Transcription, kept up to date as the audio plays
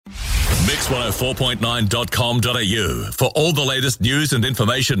Mix104.9.com.au for all the latest news and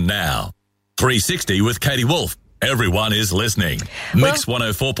information now. 360 with Katie Wolf. Everyone is listening. Mix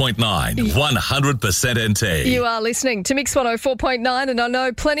 104.9, 100% NT. You are listening to Mix 104.9, and I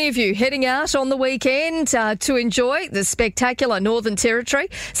know plenty of you heading out on the weekend to enjoy the spectacular Northern Territory,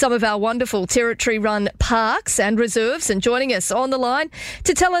 some of our wonderful Territory-run parks and reserves, and joining us on the line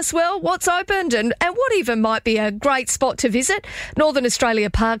to tell us, well, what's opened and what even might be a great spot to visit. Northern Australia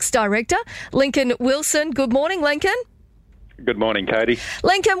Parks Director, Lincoln Wilson. Good morning, Lincoln. Good morning, Katie.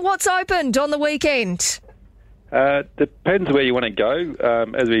 Lincoln, what's opened on the weekend? Depends where you want to go.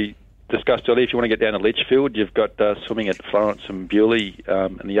 As we discussed earlier, if you want to get down to Litchfield, you've got swimming at Florence and Bewley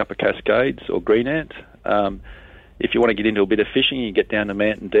in the Upper Cascades or Green Ant. If you want to get into a bit of fishing, you get down to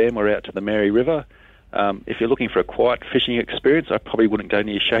Manton Dam or out to the Mary River. If you're looking for a quiet fishing experience, I probably wouldn't go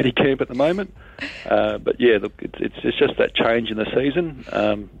near Shady Camp at the moment. But yeah, look, it's just that change in the season.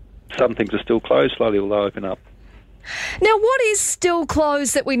 Some things are still closed, slowly will open up. Now, what is still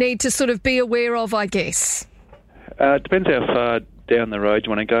closed that we need to sort of be aware of, I guess? It depends how far down the road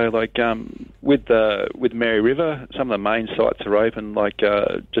you want to go. Like with Mary River, some of the main sites are open, like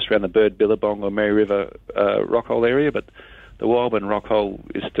just around the Bird Billabong or Mary River Rockhole area, but the Wildburn Rockhole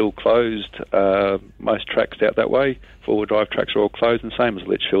is still closed. Most tracks out that way, four-wheel drive tracks are all closed, and same as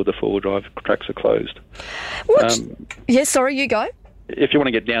Litchfield, the four-wheel drive tracks are closed. Yes, sorry, you go. If you want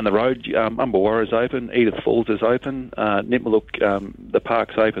to get down the road, Umbawarra is open, Edith Falls is open, Nipmaluk, the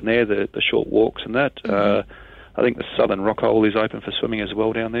park's open there, the short walks and that. Mm-hmm. I think the Southern Rockhole is open for swimming as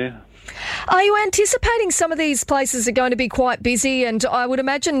well down there. Are you anticipating some of these places are going to be quite busy, and I would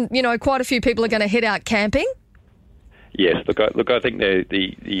imagine, quite a few people are going to head out camping? Yes, look, I think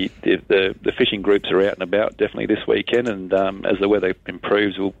the fishing groups are out and about definitely this weekend, and as the weather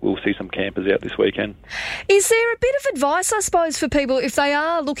improves, we'll see some campers out this weekend. Is there a bit of advice, I suppose, for people if they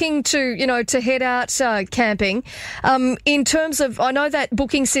are looking to head out camping, in terms of, I know that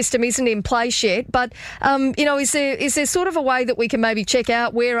booking system isn't in place yet, but is there sort of a way that we can maybe check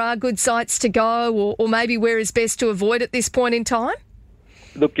out where are good sites to go, or maybe where is best to avoid at this point in time?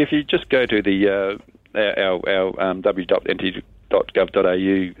 Look, if you just go to the our w.nt.gov.au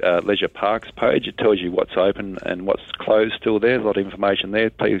leisure parks page, it tells you what's open and what's closed still there. There's a lot of information there.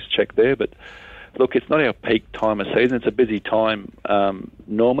 Please check there. But look, it's not our peak time of season. It's a busy time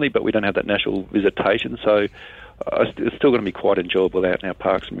normally, but we don't have that national visitation, so it's still going to be quite enjoyable out in our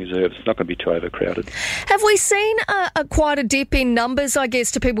parks and reserves. It's not going to be too overcrowded. Have we seen quite a dip in numbers, I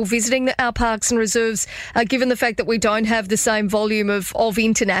guess, to people visiting our parks and reserves, given the fact that we don't have the same volume of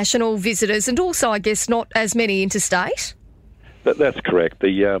international visitors, and also, I guess, not as many interstate? That's correct.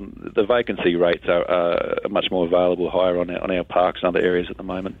 The vacancy rates are much more available, higher on our parks and other areas at the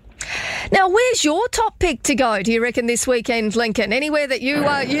moment. Now, where's your top pick to go, do you reckon, this weekend, Lincoln? Anywhere that you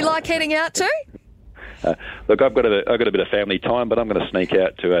like heading out to? Look, I've got a bit of family time, but I'm going to sneak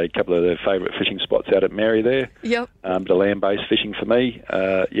out to a couple of the favourite fishing spots out at Mary there. Yep. The land-based fishing for me.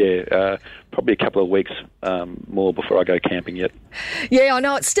 Probably a couple of weeks more before I go camping yet. Yeah, I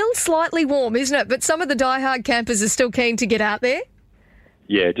know. It's still slightly warm, isn't it? But some of the diehard campers are still keen to get out there.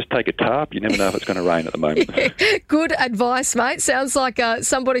 Yeah, just take a tarp. You never know if it's going to rain at the moment. Yeah, good advice, mate. Sounds like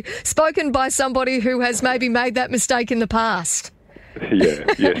somebody spoken by somebody who has maybe made that mistake in the past.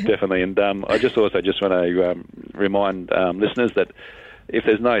 Yes, definitely. And I just want to remind listeners that if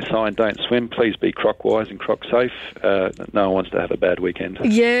there's no sign, don't swim. Please be croc-wise and croc-safe. No one wants to have a bad weekend.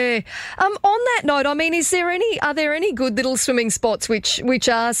 Yeah. On that note, I mean, are there any good little swimming spots which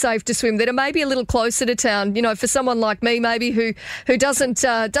are safe to swim that are maybe a little closer to town? For someone like me, maybe who doesn't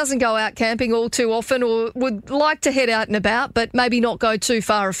go out camping all too often, or would like to head out and about, but maybe not go too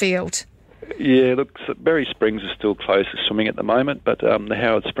far afield. Yeah, look, Berry Springs is still closed for swimming at the moment, but the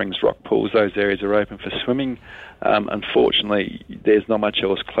Howard Springs rock pools, those areas are open for swimming. Unfortunately, there's not much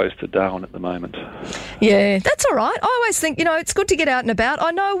else close to Darwin at the moment. Yeah, that's all right. I always think, it's good to get out and about.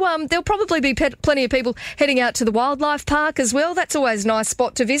 I know there'll probably be plenty of people heading out to the wildlife park as well. That's always a nice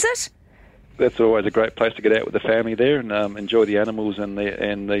spot to visit. That's always a great place to get out with the family there and enjoy the animals and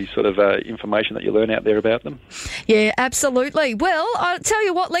the sort of information that you learn out there about them. Yeah, absolutely. Well, I'll tell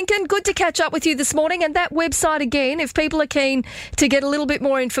you what, Lincoln, good to catch up with you this morning. And that website again, if people are keen to get a little bit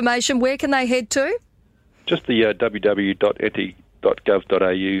more information, where can they head to? Just the www.nt.gov.au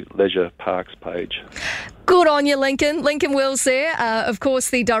leisure parks page. Good on you, Lincoln. Lincoln Wills there, of course,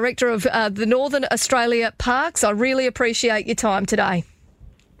 the Director of the Northern Australia Parks. I really appreciate your time today.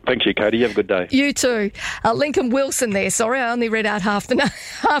 Thank you, Katie. Have a good day. You too. Lincoln Wilson there. Sorry, I only read out half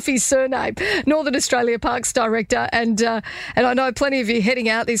his surname. Northern Australia Parks Director, and I know plenty of you heading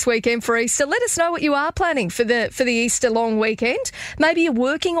out this weekend for Easter. Let us know what you are planning for the Easter long weekend. Maybe you're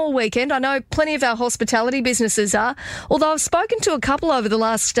working all weekend. I know plenty of our hospitality businesses are. Although I've spoken to a couple over the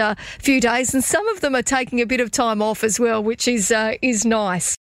last few days, and some of them are taking a bit of time off as well, which is nice.